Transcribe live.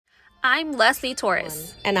I'm Leslie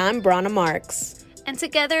Torres. And I'm Brana Marks. And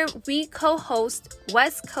together we co-host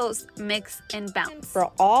West Coast Mix and Bounce.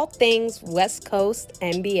 For all things West Coast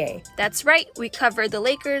NBA. That's right, we cover the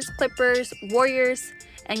Lakers, Clippers, Warriors,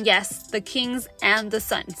 and yes, the Kings and the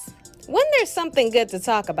Suns. When there's something good to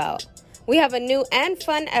talk about. We have a new and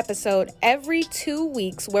fun episode every 2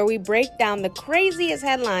 weeks where we break down the craziest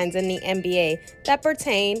headlines in the NBA that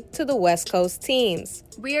pertain to the West Coast teams.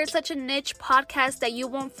 We are such a niche podcast that you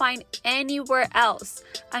won't find anywhere else.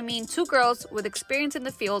 I mean, two girls with experience in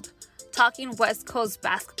the field talking West Coast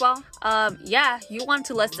basketball. Yeah, you want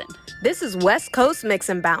to listen. This is West Coast Mix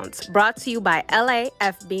and Bounce, brought to you by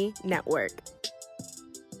LAFB Network.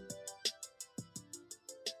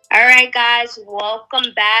 All right, guys,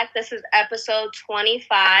 welcome back. This is episode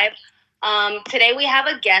 25. Today we have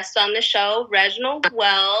a guest on the show, Reginald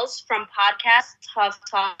Wells from podcast Tough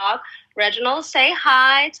Talk. Reginald, say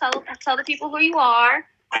hi. Tell the people who you are.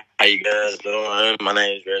 How you guys doing? My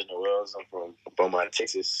name is Reginald Wells. I'm from Beaumont,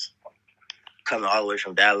 Texas. Coming all the way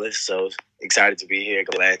from Dallas, so excited to be here.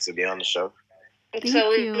 Glad to be on the show. So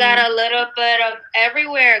we've got a little bit of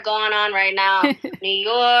everywhere going on right now. New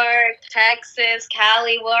York, Texas,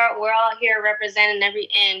 Cali, we're all here representing every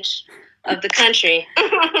inch of the country.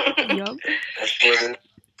 Yep.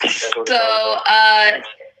 So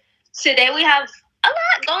today we have a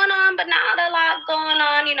lot going on, but not a lot going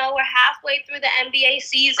on. You know, we're halfway through the NBA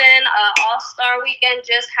season. All-Star Weekend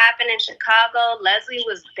just happened in Chicago. Leslie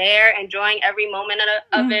was there, enjoying every moment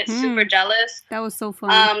of it. Super jealous. That was so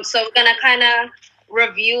fun. So we're going to kind of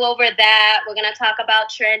review over that. We're going to talk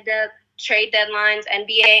about trade deadlines,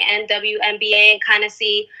 NBA and WNBA, and kind of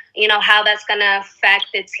see, you know, how that's going to affect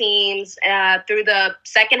the teams through the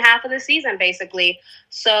second half of the season, basically.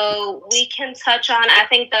 So we can touch on, I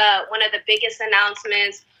think one of the biggest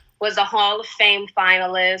announcements was a Hall of Fame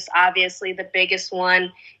finalist. Obviously, the biggest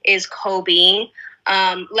one is Kobe.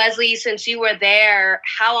 Leslie, since you were there,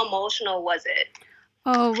 how emotional was it?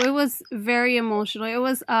 Oh, it was very emotional. It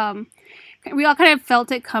was, we all kind of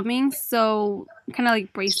felt it coming, so kind of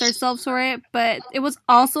like braced ourselves for it. But it was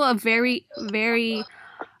also a very, very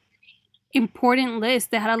important list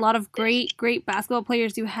that had a lot of great basketball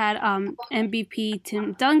players. You had MVP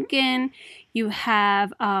Tim Duncan. You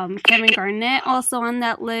have Kevin Garnett also on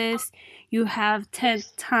that list. You have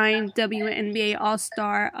 10-time WNBA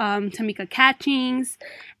All-Star Tamika Catchings.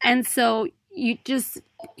 And so you just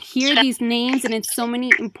hear these names, and it's so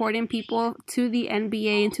many important people to the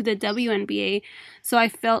NBA and to the WNBA. So I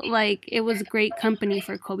felt like it was great company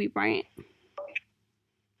for Kobe Bryant.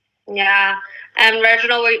 Yeah. And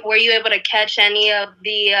Reginald, were you able to catch any of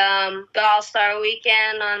the All-Star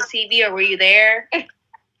Weekend on TV, or were you there?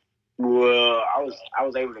 Well, I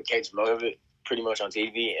was able to catch most of it pretty much on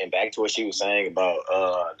TV. And back to what she was saying about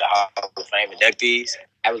the Hall of Fame inductees,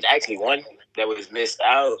 I was actually one that was missed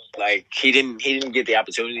out. Like he didn't get the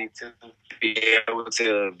opportunity to be able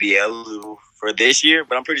to be eligible for this year,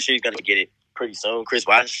 but I'm pretty sure he's gonna get it pretty soon. Chris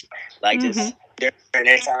Bosh, just during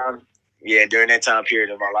that time. Yeah, during that time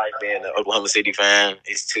period of my life being an Oklahoma City fan,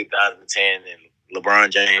 it's 2010, and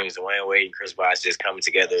LeBron James, Dwayne Wade, and Chris Bosh just coming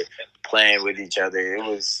together, playing with each other. It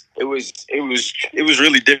was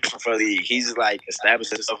really different for the league. He's like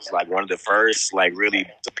established himself as like one of the first like really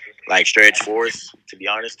like stretch fours, to be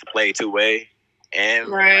honest, to play two-way and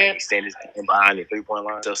like, extend his game behind the 3-point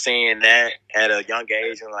line. So seeing that at a young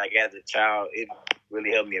age and like as a child, it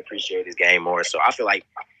really helped me appreciate his game more. So I feel like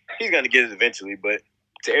he's gonna get it eventually, but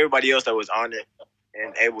to everybody else that was on it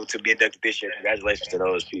and able to be inducted this year, congratulations to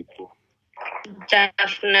those people.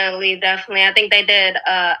 Definitely. I think they did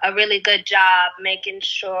a really good job making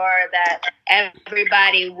sure that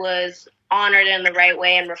everybody was honored in the right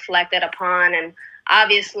way and reflected upon. And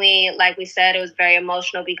obviously, like we said, it was very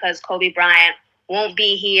emotional because Kobe Bryant won't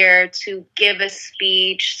be here to give a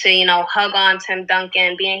speech, to, you know, hug on Tim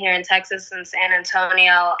Duncan. Being here in Texas and San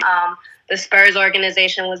Antonio, the Spurs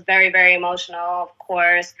organization was very, very emotional, of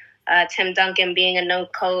course. Tim Duncan being a new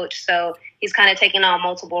coach, so he's kind of taking on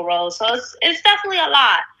multiple roles. So it's definitely a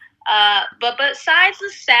lot. But besides the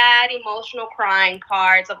sad, emotional, crying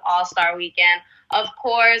parts of All-Star Weekend, of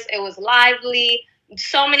course, it was lively.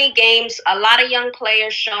 So many games, a lot of young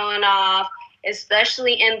players showing off,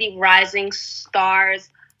 especially in the Rising Stars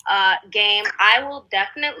game. I will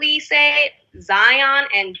definitely say Zion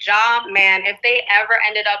and Ja, man, if they ever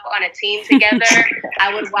ended up on a team together,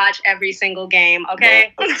 I would watch every single game,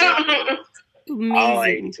 okay?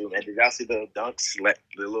 Amazing. Too, man. Did y'all see the dunks,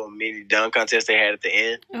 the little mini dunk contest they had at the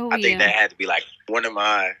end? Oh, I think that had to be like one of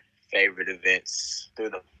my favorite events through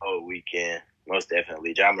the whole weekend. Most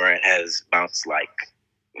definitely. Ja Morant has bounced like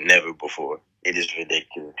never before. It is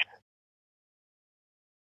ridiculous.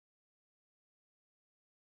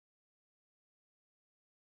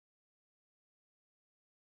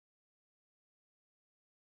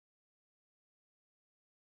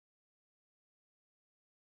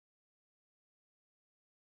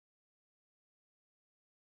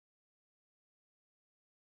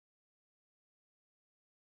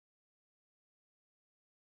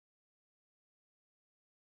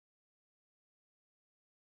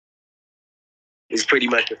 it's pretty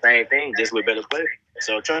much the same thing, just with better players.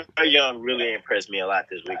 So Trae Young really impressed me a lot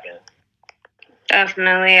this weekend.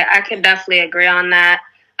 Definitely. I could definitely agree on that.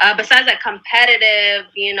 Besides that competitive,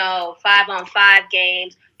 5-on-5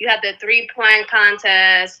 games, you have the 3-point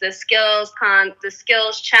contest, the skills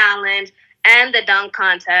challenge, and the dunk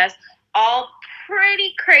contest. All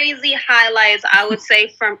pretty crazy highlights, I would say,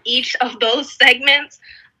 from each of those segments.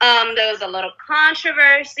 There was a little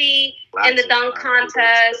controversy in the dunk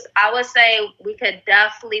contest. I would say we could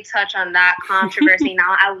definitely touch on that controversy.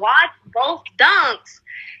 Now, I watched both dunks,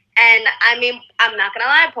 and I mean, I'm not going to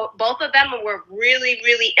lie, both of them were really,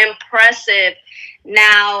 really impressive.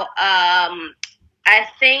 Now, I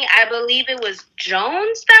believe it was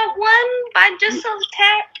Jones that won by just a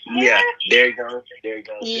tad. Yeah, Derrick Jones.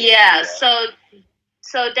 Yeah, so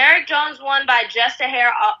Derrick Jones won by just a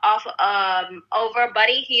hair off over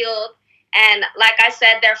Buddy Hield. And like I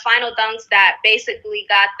said, their final dunks that basically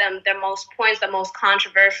got them their most points, the most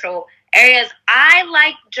controversial areas. I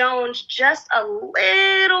like Jones just a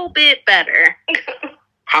little bit better.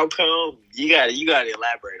 How come? You gotta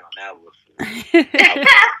elaborate on that one.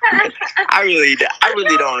 I really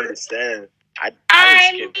don't understand. I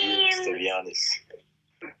was confused, to be honest.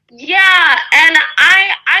 Yeah, and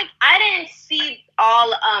I didn't see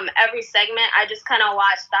all every segment. I just kind of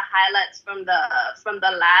watched the highlights from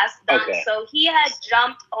the last dunk. Okay. So he had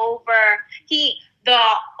jumped over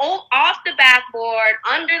off the backboard,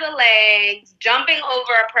 under the legs, jumping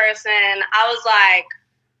over a person. I was like,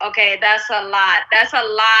 okay, that's a lot. That's a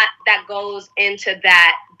lot that goes into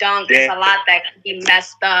that dunk. It's a lot that can be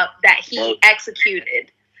messed up that he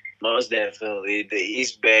executed. Most definitely. The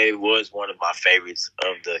East Bay was one of my favorites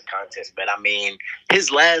of the contest. But, I mean,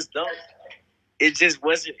 his last dunk, it just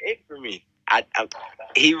wasn't it for me.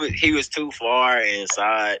 He was too far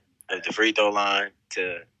inside of the free throw line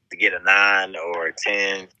to get a 9 or a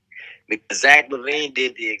 10. Because Zach LaVine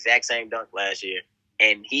did the exact same dunk last year,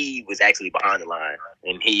 and he was actually behind the line,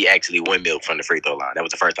 and he actually windmilled from the free throw line. That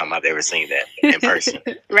was the first time I've ever seen that in person.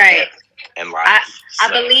 Right. And live.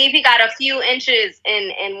 I believe he got a few inches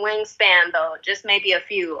in wingspan, though, just maybe a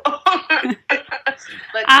few. But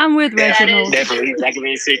I'm with Reginald. Definitely, that can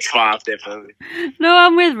be 6'5", definitely. No,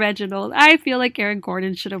 I'm with Reginald. I feel like Aaron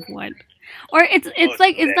Gordon should have won. Or it's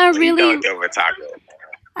not really.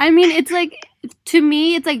 I mean, it's like, to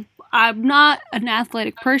me, it's like, I'm not an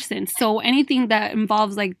athletic person, so anything that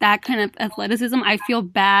involves like that kind of athleticism, I feel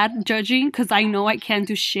bad judging because I know I can't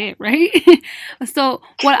do shit, right? So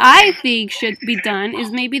what I think should be done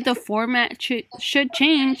is maybe the format should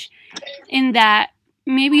change in that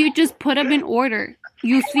maybe you just put them in order.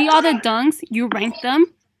 You see all the dunks, you rank them.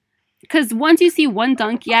 Because once you see one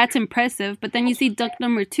dunk, yeah, it's impressive. But then you see dunk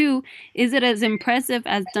number 2. Is it as impressive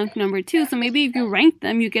as dunk number 2? So maybe if you rank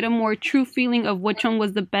them, you get a more true feeling of which one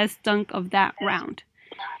was the best dunk of that round.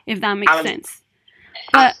 If that makes sense.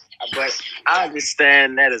 But I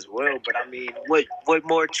understand that as well. But I mean, what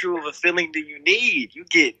more true of a feeling do you need? You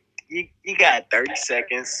got 30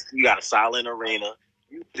 seconds. You got a silent arena.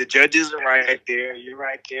 The judges are right there. You're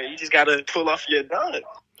right there. You just got to pull off your dunk.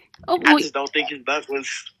 I just don't think his dunk was...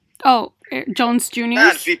 Oh, Jones Jr.?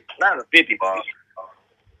 Not a 50 ball.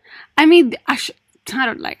 I mean, I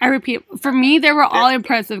repeat, for me, they were all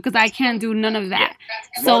impressive because I can't do none of that.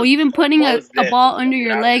 So even putting a ball under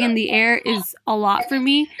your leg in the air is a lot for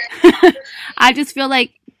me. I just feel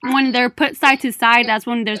like when they're put side to side, that's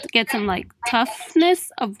when there's get some like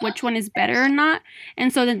toughness of which one is better or not.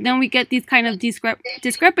 And so then we get these kind of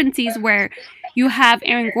discrepancies where you have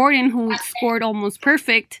Aaron Gordon, who scored almost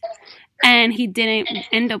perfect, and he didn't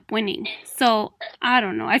end up winning. So, I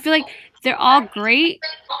don't know. I feel like they're all great.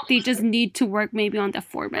 They just need to work maybe on the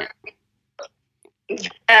format.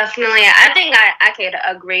 Definitely. I think I could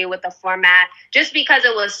agree with the format just because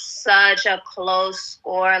it was such a close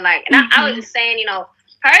score. Like, and I was just saying,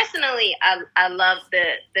 personally, I love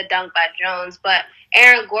the dunk by Jones, but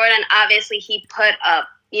Aaron Gordon, obviously, he put up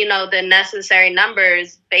the necessary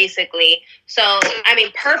numbers, basically. So, I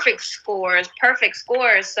mean, perfect scores.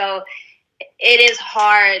 So, it is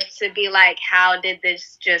hard to be like, how did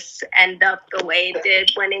this just end up the way it did,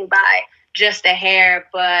 winning by just a hair?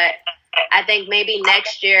 But I think maybe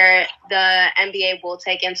next year the NBA will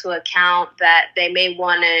take into account that they may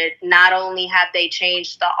want to not only have they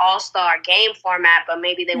changed the All-Star game format, but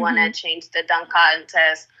maybe they want to change the dunk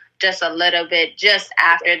contest just a little bit just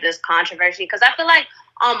after this controversy. Because I feel like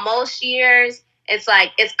on most years, it's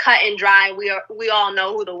like it's cut and dry. We all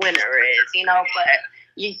know who the winner is, but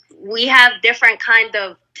we have different kind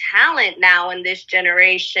of talent now in this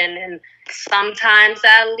generation, and sometimes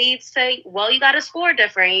that leads to, well, you got to score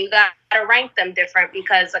different, you got to rank them different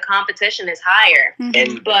because the competition is higher. Mhm.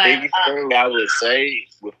 And the biggest thing I would say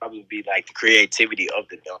would probably be like the creativity of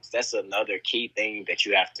the dunks. That's another key thing that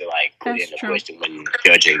you have to like put That's into true. question when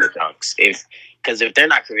judging the dunks. Because if they're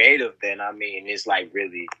not creative, then I mean, it's like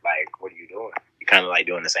really like, what are you doing? You're kind of like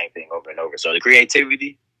doing the same thing over and over. So the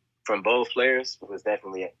creativity from both players was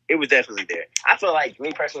definitely there. I feel like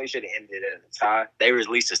me personally should have ended it at a tie. They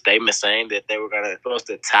released a statement saying that they were supposed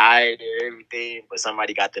to tie it and everything, but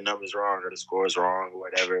somebody got the numbers wrong or the scores wrong or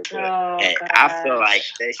whatever. But and I feel like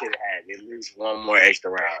they should have had at least one more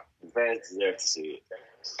extra round. The fans deserve to see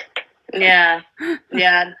it. Yeah.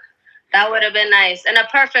 That would have been nice. In a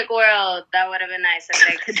perfect world, that would have been nice if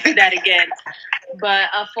they could do that again. But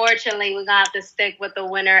unfortunately, we're going to have to stick with the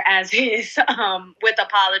winner as is, with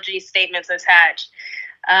apology statements attached.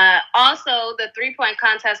 Also, the three-point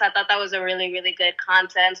contest, I thought that was a really, really good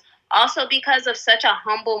contest. Also, because of such a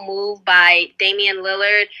humble move by Damian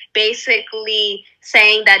Lillard, basically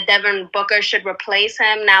saying that Devin Booker should replace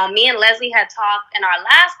him. Now, me and Leslie had talked in our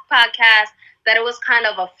last podcast that it was kind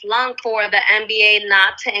of a flunk for the NBA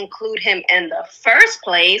not to include him in the first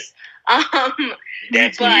place.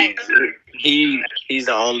 He's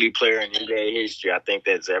the only player in NBA history, I think,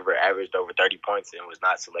 that's ever averaged over 30 points and was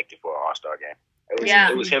not selected for an All-Star game.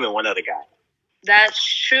 It was him and one other guy. That's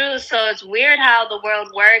true. So it's weird how the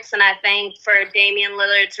world works, and I think for Damian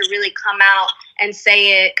Lillard to really come out and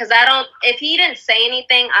say it, because if he didn't say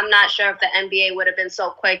anything, I'm not sure if the NBA would have been so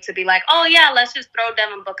quick to be like, oh yeah, let's just throw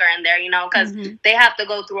Devin Booker in there, because they have to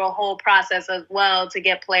go through a whole process as well to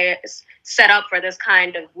get players set up for this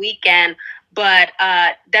kind of weekend. But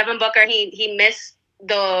Devin Booker, he missed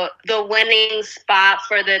the winning spot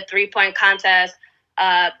for the 3-point contest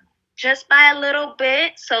just by a little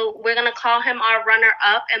bit. So we're going to call him our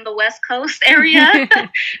runner-up in the West Coast area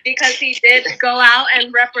because he did go out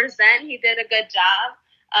and represent. He did a good job.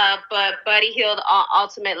 But Buddy Hield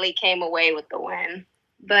ultimately came away with the win.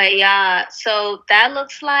 But yeah, so that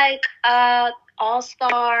looks like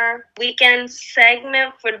All-Star Weekend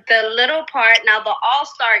segment for the little part. Now the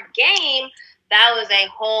All-Star Game, that was a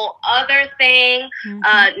whole other thing.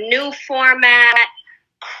 New format,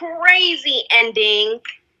 crazy ending.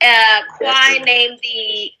 Kawhi named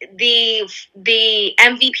the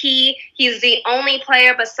MVP. He's the only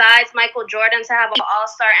player besides Michael Jordan to have an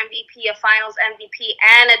All-Star MVP, a Finals MVP,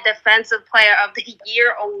 and a Defensive Player of the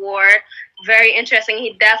Year award. Very interesting.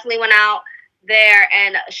 He definitely went out there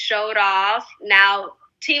and showed off. Now,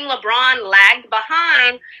 Team LeBron lagged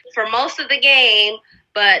behind for most of the game,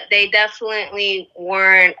 but they definitely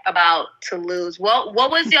weren't about to lose. What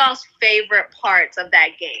was y'all's favorite parts of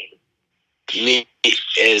that game? Me,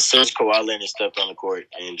 as soon as Kawhi Leonard stepped on the court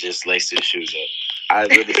and just laced his shoes up, I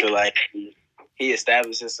really feel like he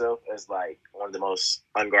established himself as like one of the most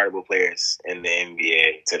unguardable players in the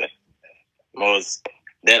NBA today.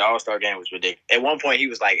 That All-Star game was ridiculous. At one point, he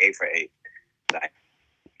was like 8 for 8. Like,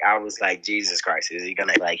 I was like, Jesus Christ, is he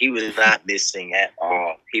gonna he was not missing at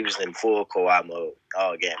all. He was in full Kawhi mode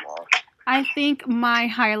all game long. I think my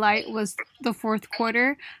highlight was the fourth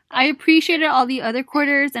quarter. I appreciated all the other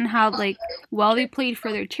quarters and how well they played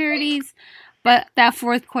for their charities, but that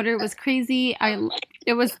fourth quarter was crazy.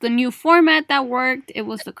 It was the new format that worked. It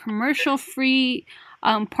was the commercial-free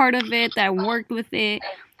part of it that worked with it.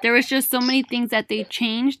 There was just so many things that they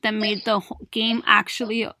changed that made the game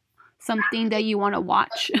actually something that you want to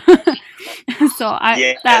watch. So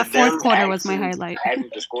that fourth quarter was my highlight.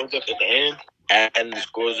 Adding the scores up at the end. And the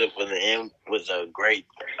scores up at the end was a great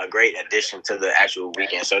addition to the actual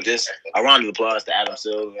weekend. So just a round of applause to Adam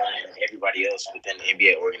Silver and everybody else within the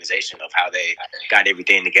NBA organization of how they got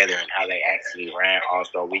everything together and how they actually ran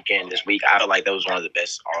All-Star Weekend this week. I feel like that was one of the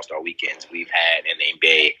best All-Star Weekends we've had in the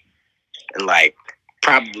NBA in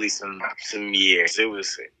probably some years. It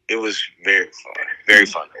was very fun. Very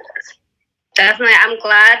fun to watch. Definitely. I'm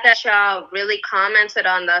glad that y'all really commented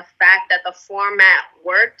on the fact that the format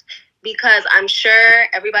worked, because I'm sure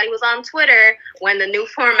everybody was on Twitter when the new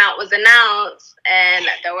format was announced, and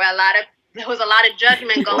there was a lot of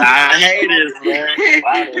judgment going on. A lot of haters,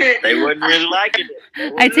 man. They wouldn't really like it.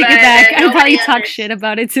 I take it back. I probably talk shit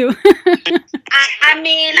about it too. I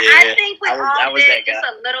mean, I think we all did just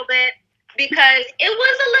a little bit, because it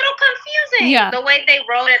was a little confusing. Yeah. The way they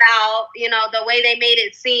wrote it out, the way they made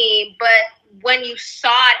it seem, but when you saw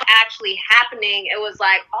it actually happening, it was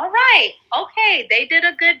like, all right, okay, they did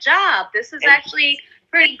a good job. This is actually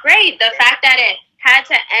pretty great. The fact that it had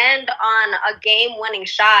to end on a game-winning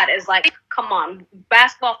shot is come on,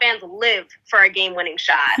 basketball fans live for a game-winning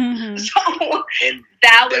shot. Mm-hmm. So And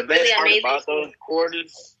that was the best really part amazing. about those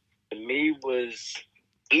quarters to me was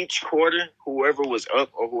each quarter, whoever was up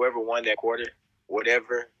or whoever won that quarter,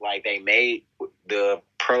 whatever like they made, the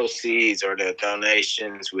proceeds or the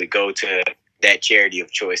donations would go to that charity of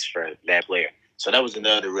choice for that player. So that was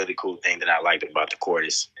another really cool thing that I liked about the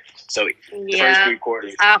quarters. So the first 3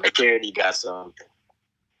 quarters, the charity got some.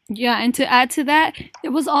 Yeah, and to add to that, it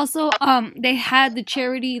was also they had the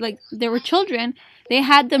charity, like there were children, they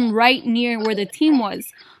had them right near where the team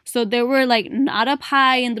was. So they were like not up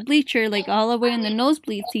high in the bleacher, like all the way in the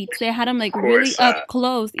nosebleed seats. They had them like really up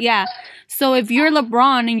close. Yeah. So if you're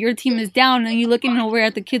LeBron and your team is down and you're looking over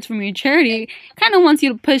at the kids from your charity, kind of wants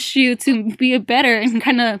you to push you to be better and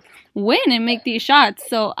kind of win and make these shots.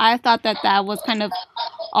 So I thought that was kind of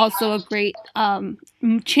also a great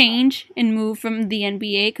change and move from the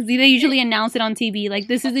NBA, because they usually announce it on TV like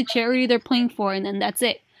this is the charity they're playing for and then that's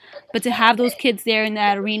it. But to have those kids there in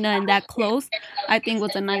that arena and that close, I think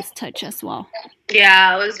was a nice touch as well.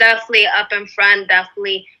 Yeah, it was definitely up in front,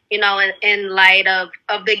 definitely, you know, in light of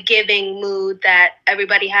the giving mood that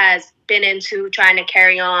everybody has been into, trying to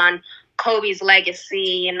carry on Kobe's legacy,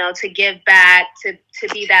 you know, to give back, to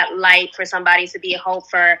be that light for somebody, to be a hope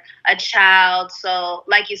for a child. So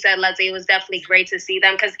like you said, Leslie, it was definitely great to see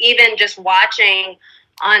them, because even just watching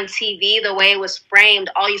on TV, the way it was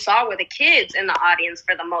framed, all you saw were the kids in the audience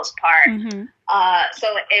for the most part. Mm-hmm. So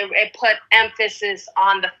it put emphasis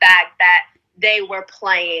on the fact that they were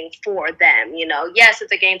playing for them. You know, yes,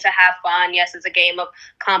 it's a game to have fun. Yes, it's a game of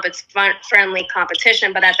friendly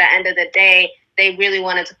competition. But at the end of the day, they really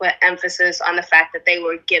wanted to put emphasis on the fact that they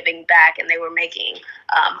were giving back and they were making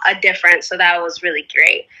a difference. So that was really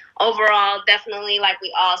great. Overall, definitely, like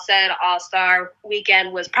we all said, All-Star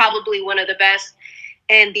Weekend was probably one of the best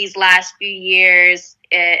in these last few years,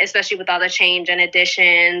 especially with all the change and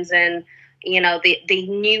additions and, you know, the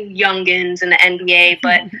new youngins in the NBA.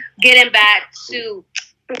 But getting back to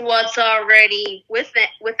what's already within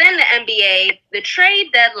the NBA, the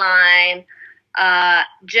trade deadline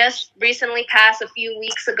just recently passed a few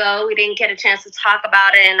weeks ago. We didn't get a chance to talk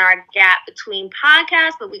about it in our gap between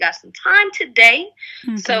podcasts, but we got some time today.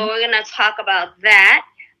 Mm-hmm. So we're going to talk about that.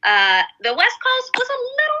 The West Coast was a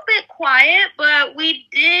little bit quiet, but we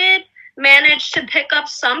did manage to pick up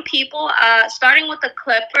some people, starting with the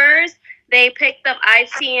Clippers. They picked up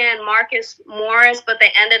IT and Marcus Morris, but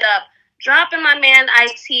they ended up dropping my man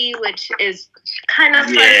IT, which is kind of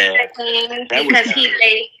frustrating because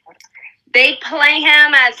they play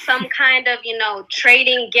him as some kind of, you know,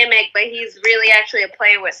 trading gimmick, but he's really actually a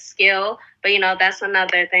player with skill. But, you know, that's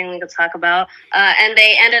another thing we could talk about. And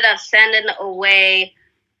they ended up sending away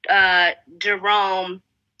Jerome,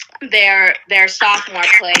 their sophomore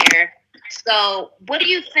player. So what do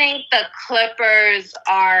you think the Clippers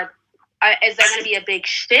are? Is there going to be a big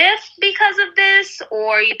shift because of this,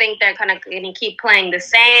 or you think they're kind of going to keep playing the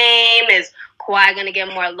same? Is Kawhi going to get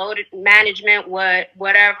more loaded management?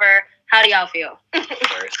 Whatever. How do y'all feel?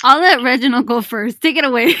 I'll let Reginald go first. Take it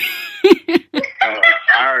away.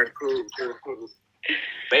 All right, cool.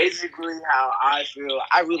 Basically, how I feel,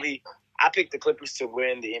 I picked the Clippers to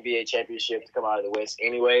win the NBA championship, to come out of the West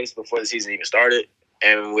anyways before the season even started.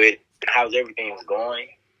 And with how everything was going,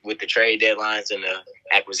 with the trade deadlines and the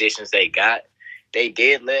acquisitions they got, they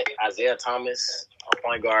did let Isaiah Thomas, a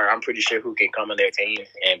point guard, I'm pretty sure, who can come on their team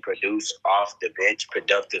and produce off the bench,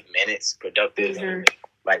 productive minutes,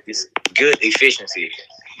 like this good efficiency.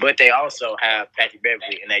 But they also have Patrick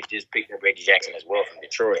Beverley, and they just picked up Reggie Jackson as well from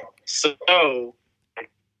Detroit. So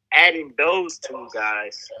adding those two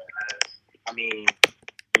guys, I mean,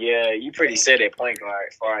 yeah, you pretty set at point guard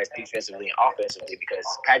as far as defensively and offensively, because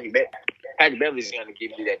Patrick Beverley is going to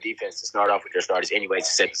give you that defense to start off with your starters anyway to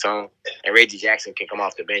set the tone. And Reggie Jackson can come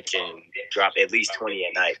off the bench and drop at least 20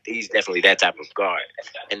 a night. He's definitely that type of guard.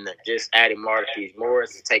 And just adding Marcus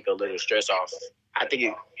Morris to take a little stress off. I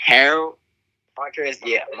think Montrezl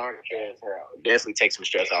Harrell definitely takes some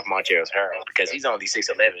stress off Montrezl Harrell, because he's only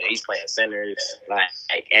 6'11". He's playing centers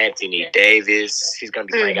like Anthony Davis. He's going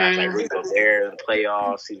to be playing guys like Rudy Gobert in the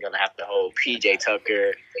playoffs. He's going to have to hold PJ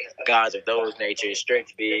Tucker, guys of those nature,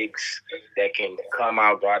 stretch bigs that can come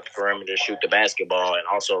out, guard the perimeter, shoot the basketball, and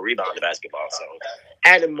also rebound the basketball. So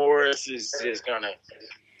Adam Morris is just going to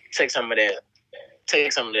take some of that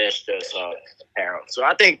stress off Harrell. So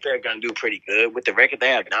I think they're going to do pretty good with the record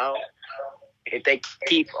they have now. If they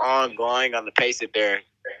keep on going on the pace that they're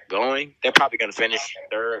going, they're probably going to finish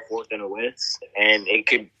third, fourth in the West, and it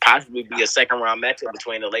could possibly be a second-round matchup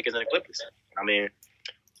between the Lakers and the Clippers. I mean,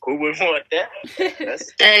 who would want that?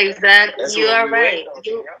 Exactly. You are right.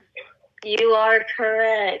 You are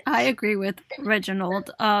correct. I agree with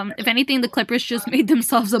Reginald. If anything, the Clippers just made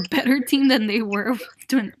themselves a better team than they were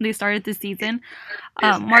when they started the season.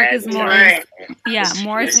 Marcus Morris,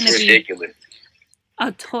 Morris is going to be ridiculous.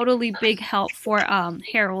 A totally big help for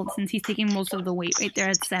Harold, since he's taking most of the weight right there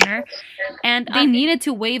at center. And they needed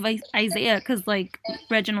to waive Isaiah because, like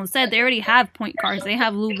Reginald said, they already have point guards. They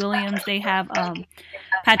have Lou Williams. They have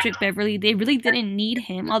Patrick Beverly. They really didn't need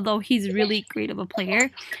him, although he's really great of a player.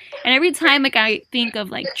 And every time I think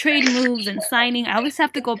of trade moves and signing, I always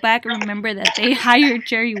have to go back and remember that they hired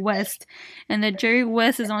Jerry West, and that Jerry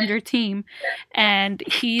West is on their team, and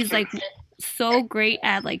he's so great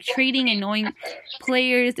at trading and knowing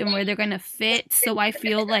players and where they're gonna fit. So I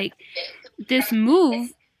feel like this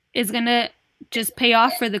move is gonna just pay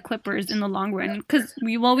off for the Clippers in the long run, because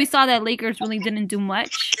we saw that Lakers really didn't do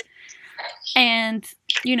much, and so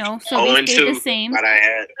they stayed the same. But I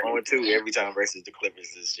had 0-2 every time versus the Clippers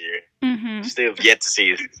this year. Mm-hmm. Still yet to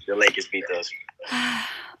see the Lakers beat those.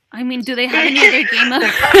 I mean, do they have any other game of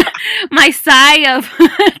my sigh of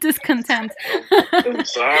discontent? I'm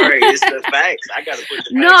sorry, it's the facts. I gotta put the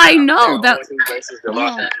facts. No, I know that.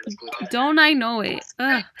 No, don't I know it?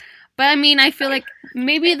 Ugh. But I mean, I feel like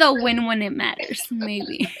maybe they'll win when it matters.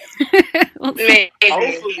 Maybe. We'll see.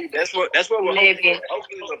 Hopefully, that's what we're hoping.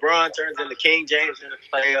 Hopefully, LeBron turns into King James in the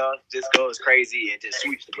playoffs, just goes crazy and just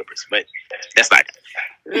sweeps the Clippers. But that's not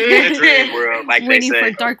in the dream world, like waiting they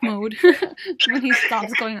say. For dark mode when he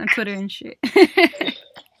stops going on Twitter and shit.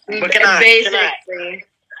 But can I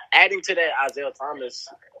adding to that Isaiah Thomas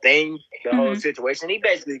thing, the whole situation, he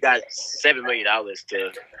basically got $7 million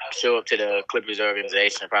to show up to the Clippers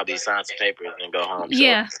organization, probably sign some papers and go home. So,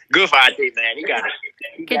 yeah. Good for IT, man.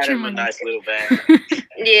 He got him a nice little bag.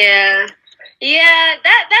 Yeah. Yeah,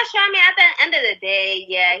 that showed me at the end of the day,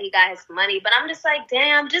 yeah, he got his money. But I'm just like,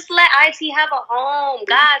 damn, just let IT have a home.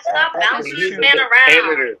 God, stop bouncing this man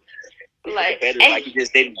around. He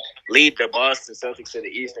just didn't lead the Boston Celtics to the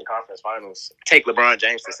Eastern Conference Finals. Take LeBron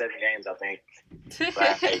James to 7 games, I think.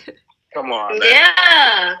 Like, come on, man.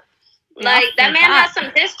 Yeah. That man has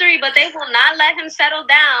some history, but they will not let him settle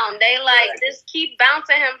down. They just keep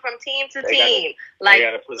bouncing him from team to team. They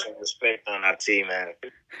gotta put some respect on our team, man.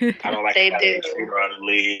 I don't like how they treat around the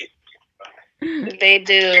league. They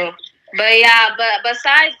do. But yeah, but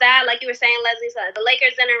besides that, like you were saying, Leslie, the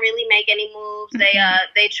Lakers didn't really make any moves.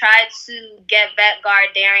 They tried to get vet guard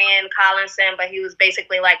Darian Collinson, but he was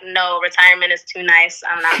basically like, no, retirement is too nice.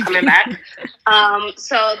 I'm not coming back.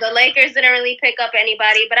 So the Lakers didn't really pick up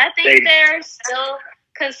anybody, but I think they're still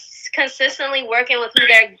consistently working with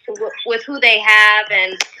who they have,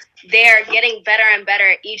 and they're getting better and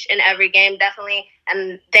better each and every game, definitely.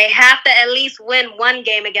 And they have to at least win one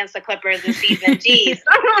game against the Clippers this season. Jeez.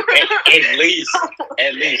 At least.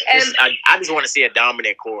 I just want to see a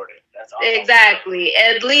dominant quarter. That's all. Exactly.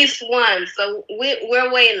 At least one. So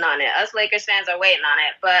we're waiting on it. Us Lakers fans are waiting on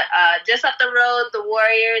it. But just up the road, the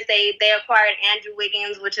Warriors, they acquired Andrew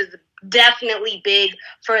Wiggins, which is definitely big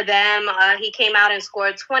for them. He came out and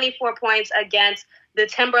scored 24 points against the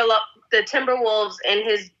Timberwolves in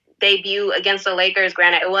his debut against the Lakers.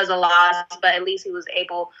 Granted, it was a loss, but at least he was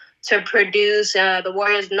able to produce. The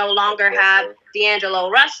Warriors no longer have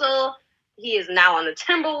D'Angelo Russell. He is now on the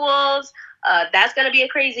Timberwolves. That's going to be a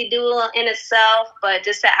crazy duel in itself. But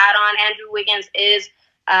just to add on, Andrew Wiggins is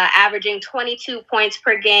averaging 22 points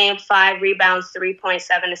per game, 5 rebounds,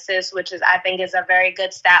 3.7 assists, which I think is a very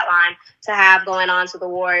good stat line to have going on to the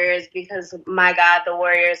Warriors, because, my God, the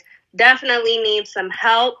Warriors definitely need some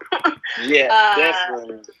help. Yeah,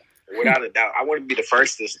 definitely. Without a doubt. I want to be the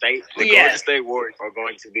first to state the Golden State Warriors are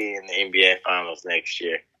going to be in the NBA Finals next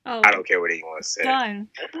year. Oh, I don't care what anyone says. Done.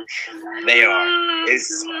 They are.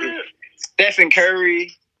 It's Stephen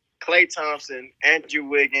Curry, Klay Thompson, Andrew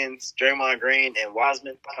Wiggins, Draymond Green, and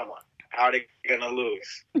Wiseman. Come on. How are they going to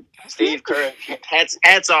lose? Steve Kerr,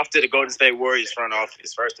 hats off to the Golden State Warriors front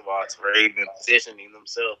office, first of all, for even positioning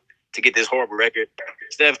themselves to get this horrible record.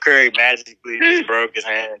 Steph Curry magically just broke his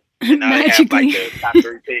hand. And now they have the top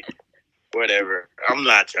 3 pick. Whatever. I'm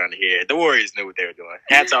not trying to hear it. The Warriors knew what they were doing.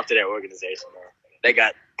 Hats off to that organization,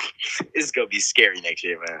 man. It's going to be scary next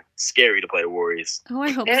year, man. Scary to play the Warriors. Oh,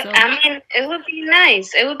 I hope so. I mean, it would be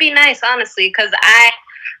nice. It would be nice, honestly, because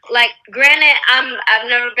granted, I've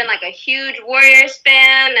never been a huge Warriors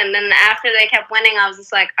fan, and then after they kept winning, I was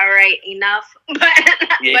just like, all right, enough. But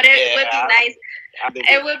it would be nice.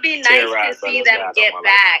 It would be nice to see them get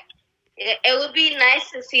back. It would be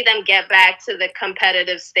nice to see them get back to the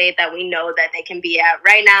competitive state that we know that they can be at.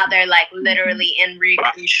 Right now, they're literally in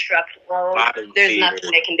reconstruction mode. There's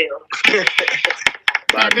nothing they can do.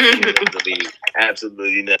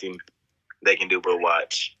 Absolutely nothing they can do but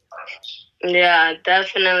watch. Yeah,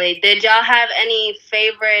 definitely. Did y'all have any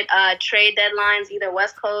favorite trade deadlines, either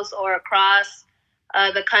West Coast or across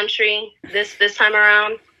the country this time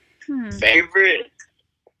around? Favorite?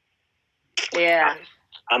 Yeah.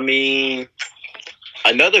 I mean,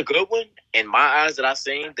 another good one in my eyes that I've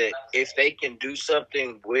seen, that if they can do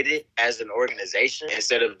something with it as an organization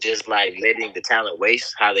instead of just like letting the talent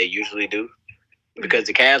waste how they usually do, because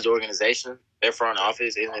the Cavs organization, their front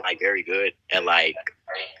office isn't like very good at like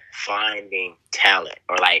finding talent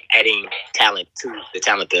or like adding talent to the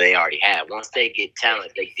talent that they already have. Once they get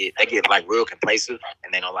talent, they get like real complacent,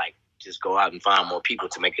 and they don't like just go out and find more people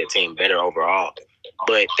to make their team better overall.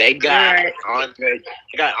 But they got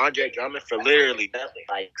Andre Drummond for literally nothing,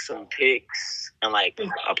 like some picks and like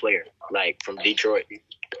a player like from Detroit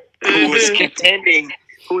who was contending,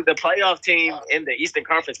 who the playoff team in the Eastern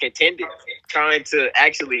Conference contended, trying to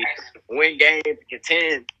actually win games,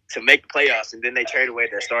 contend to make the playoffs, and then they trade away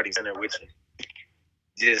their starting center, which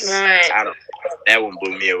that one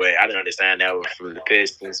blew me away. I didn't understand that one from the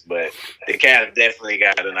Pistons, but the Cavs definitely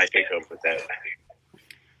got a nice pickup with that.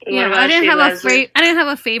 Yeah, I didn't have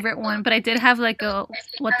a favorite one, but I did have like a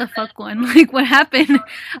what the fuck one. Like, what happened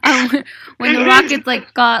when the Rockets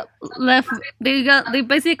like got left? They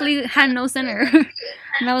basically had no center,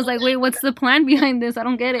 and I was like, wait, what's the plan behind this? I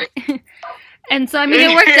don't get it. And so, I mean,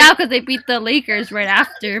 it worked out because they beat the Lakers right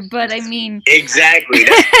after. But, I mean... Exactly.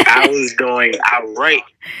 I was going outright.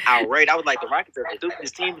 I was like, the Rockets are the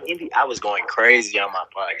stupidest team in Indy. I was going crazy on my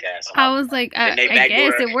podcast. I was like, I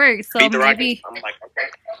guess it works. So maybe... I'm like, okay.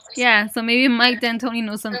 Yeah, so maybe Mike D'Antoni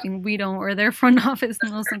knows something we don't, or their front office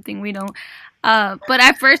knows something we don't. But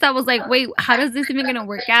at first, I was like, wait, how is this even going to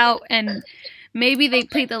work out? And... maybe they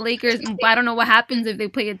play the Lakers, but I don't know what happens if they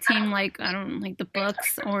play a team like, I don't know, like the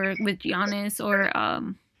Bucks or with Giannis or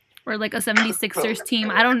like a 76ers team.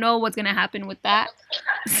 I don't know what's going to happen with that.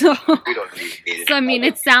 So I mean,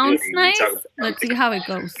 it sounds nice. Let's see how it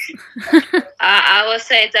goes. I would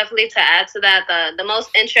say definitely to add to that, the most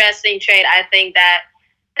interesting trade I think that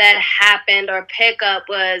happened or pickup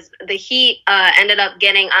was the Heat ended up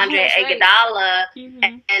getting Andre Iguodala,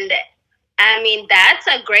 and I mean, that's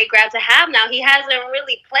a great grab to have now. He hasn't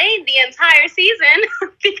really played the entire season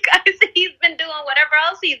because he's been doing whatever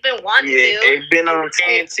else he's been wanting to do. They've been on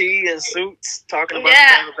TNT and Suits talking about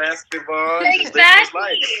basketball.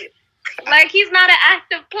 Exactly. Like, he's not an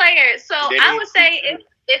active player. So I would say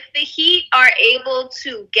if the Heat are able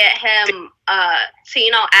to get him to,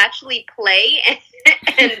 actually play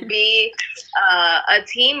and be a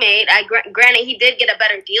teammate. Granted, he did get a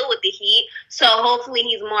better deal with the Heat, so hopefully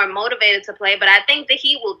he's more motivated to play. But I think the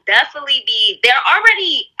Heat will definitely be. They're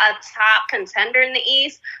already a top contender in the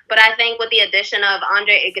East, but I think with the addition of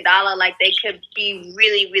Andre Iguodala, like, they could be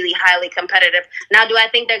really, really highly competitive. Now, do I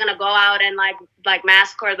think they're gonna go out and like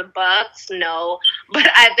massacre the Bucks? No, but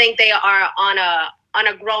I think they are on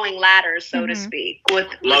a growing ladder, so to speak, with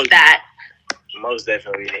that. Most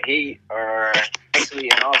definitely. The Heat are, actually,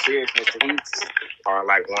 in all seriousness, the Heat are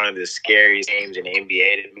like one of the scariest teams in the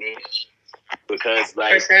NBA to me, because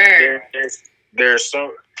like they're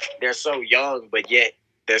so young, but yet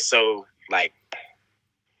they're so like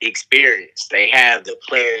experienced. They have the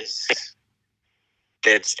players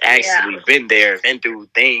that's actually been there, been through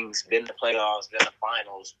things, been to playoffs, been to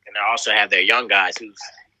finals, and they also have their young guys who's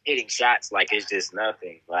hitting shots like it's just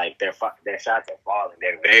nothing. Like, their shots are falling.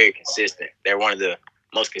 They're very consistent. They're one of the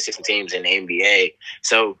most consistent teams in the NBA.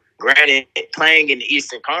 So, granted, playing in the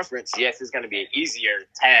Eastern Conference, yes, it's going to be an easier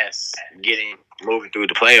task moving through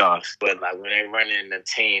the playoffs. But like, when they're running a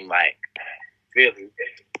team like Philly,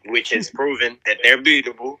 which has proven that they're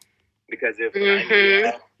beatable, because if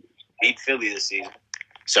beat Philly this season,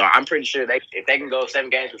 so I'm pretty sure if they can go 7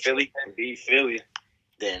 games with Philly and beat Philly,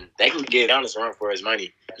 then they can give Giannis a run for his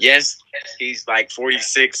money. Yes, he's like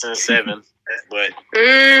 46-7, but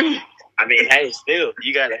I mean, hey, still,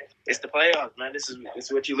 it's the playoffs, man. This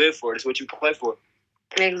is what you live for. This is what you play for.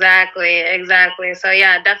 Exactly. So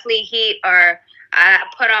yeah, definitely Heat I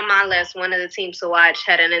put on my list one of the teams to watch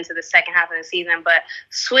heading into the second half of the season. But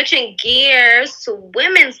switching gears to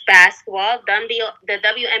women's basketball, the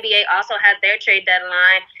WNBA also had their trade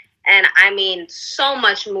deadline. And I mean, so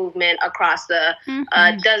much movement across the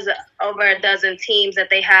over a dozen teams that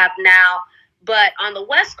they have now. But on the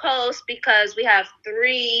West Coast, because we have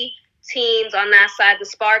 3 teams on that side, the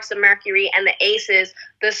Sparks, the Mercury, and the Aces.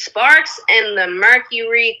 The Sparks and the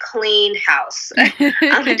Mercury cleaned house.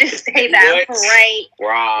 I'm going to just say that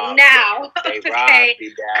right now. They Okay. robbed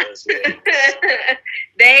the Dallas Wings.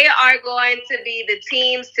 They are going to be the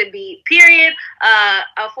teams to beat, period.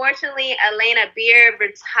 Unfortunately, Elena Beard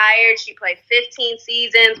retired. She played 15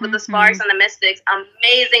 seasons with the Sparks and the Mystics.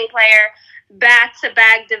 Amazing player.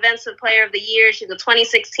 Back-to-back Defensive Player of the Year. She's a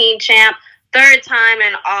 2016 champ. Third time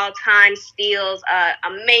in all-time steals.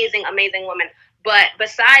 Amazing, amazing woman. But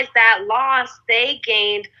besides that loss, they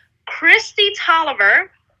gained Christy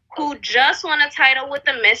Tolliver, who just won a title with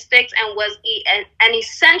the Mystics and was an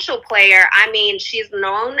essential player. I mean, she's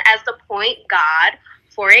known as the point guard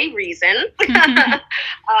for a reason.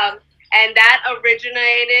 And that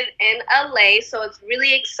originated in LA, so it's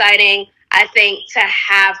really exciting, I think, to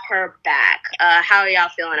have her back. How are y'all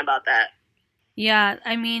feeling about that? Yeah,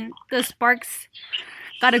 I mean, the Sparks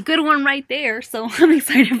got a good one right there, so I'm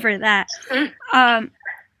excited for that.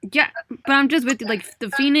 Yeah, but I'm just with you. Like, the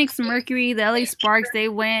Phoenix Mercury, the LA Sparks, they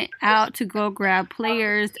went out to go grab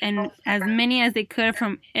players, and as many as they could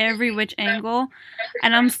from every which angle.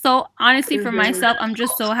 And I'm so, honestly, for myself, I'm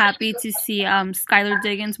just so happy to see Skylar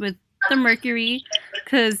Diggins with the Mercury,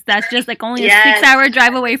 because that's just like only a 6-hour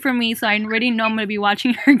drive away from me, so I already know I'm going to be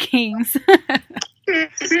watching her games.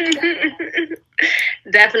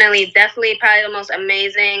 Definitely probably the most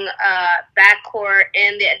amazing backcourt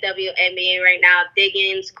in the WNBA right now.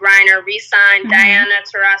 Diggins, Griner re-signed, Diana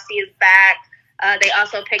Taurasi is back. They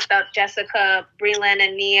also picked up Jessica Breland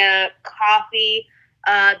and Nia Coffey.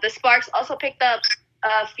 The Sparks also picked up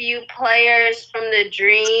a few players from the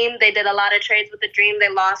Dream. They did a lot of trades with the Dream. They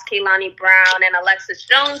lost Kehlani Brown and Alexis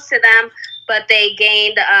Jones to them, but they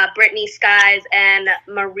gained Brittany Skies and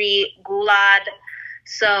Marie Goulard.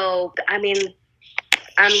 So, I mean,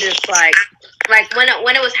 I'm just like when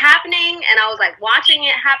it was happening and I was like watching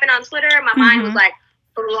it happen on Twitter, my mind was like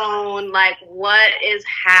blown. Like, what is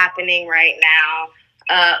happening right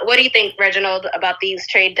now? What do you think, Reginald, about these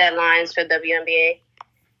trade deadlines for WNBA?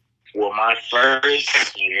 Well, my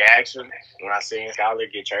first reaction when I seen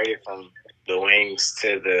Skylar get traded from the Wings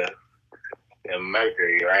to the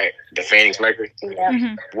Mercury, right? The Phoenix Mercury.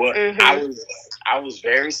 Yeah. Well, I was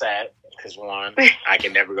very sad. Because one, I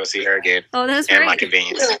can never go see her again. Oh, that's at right. my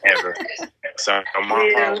convenience, ever. So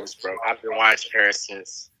my heart was broke. I've been watching her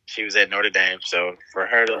since she was at Notre Dame. So for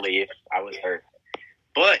her to leave, I was hurt.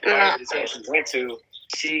 But the team she went to,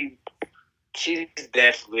 she's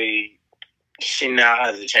definitely, she now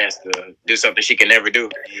has a chance to do something she can never do.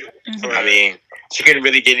 I mean, she couldn't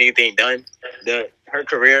really get anything done. Her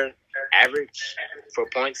career average for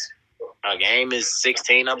points a game is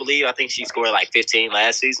 16, I believe. I think she scored like 15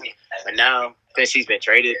 last season. But now, since she's been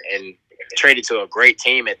traded and traded to a great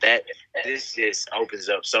team at that, this just opens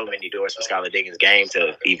up so many doors for Skylar Diggins' game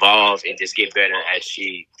to evolve and just get better as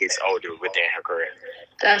she gets older within her career.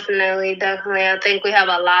 Definitely. I think we have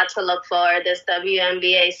a lot to look forward this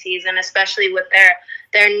WNBA season, especially with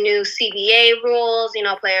their new CBA rules. You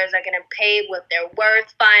know, players are getting paid what they're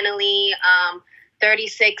worth finally.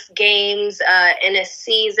 36 games in a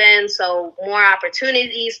season, so more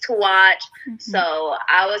opportunities to watch. So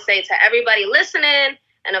I would say to everybody listening,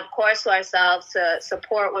 and of course to ourselves, to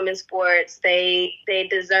support women's sports. They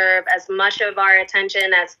deserve as much of our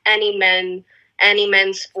attention as any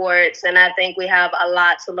men's sports, and I think we have a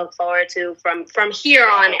lot to look forward to from here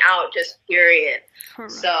on out, just period.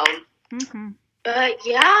 Correct. So, but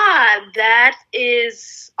yeah, that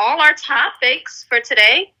is all our topics for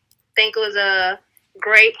today. I think it was a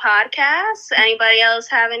great podcast. Anybody else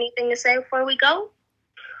have anything to say before we go?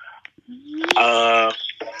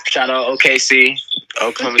 Shout out OKC,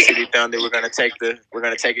 Oklahoma City Thunder. We're gonna take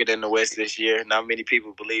it in the West this year. Not many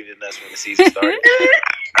people believed in us when the season started.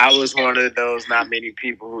 I was one of those not many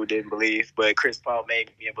people who didn't believe, but Chris Paul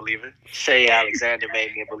made me a believer. Shea Alexander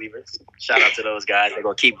made me a believer. Shout out to those guys. They're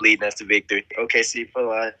gonna keep leading us to victory. OKC for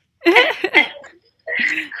life.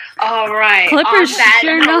 All right. Clippers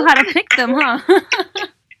sure know how to pick them, huh?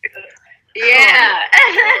 Yeah.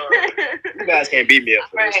 You guys can't beat me up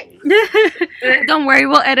for this. Don't worry,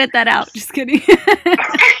 we'll edit that out. Just kidding.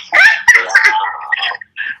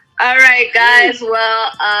 All right, guys.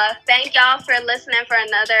 Well, thank y'all for listening for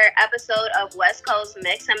another episode of West Coast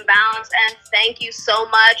Mix and Bounce. And thank you so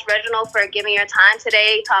much, Reginald, for giving your time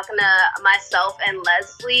today, talking to myself and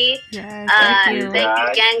Leslie. Yes, thank you. Thank you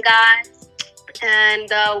again, guys. And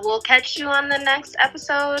we'll catch you on the next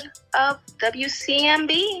episode of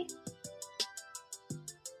WCMB.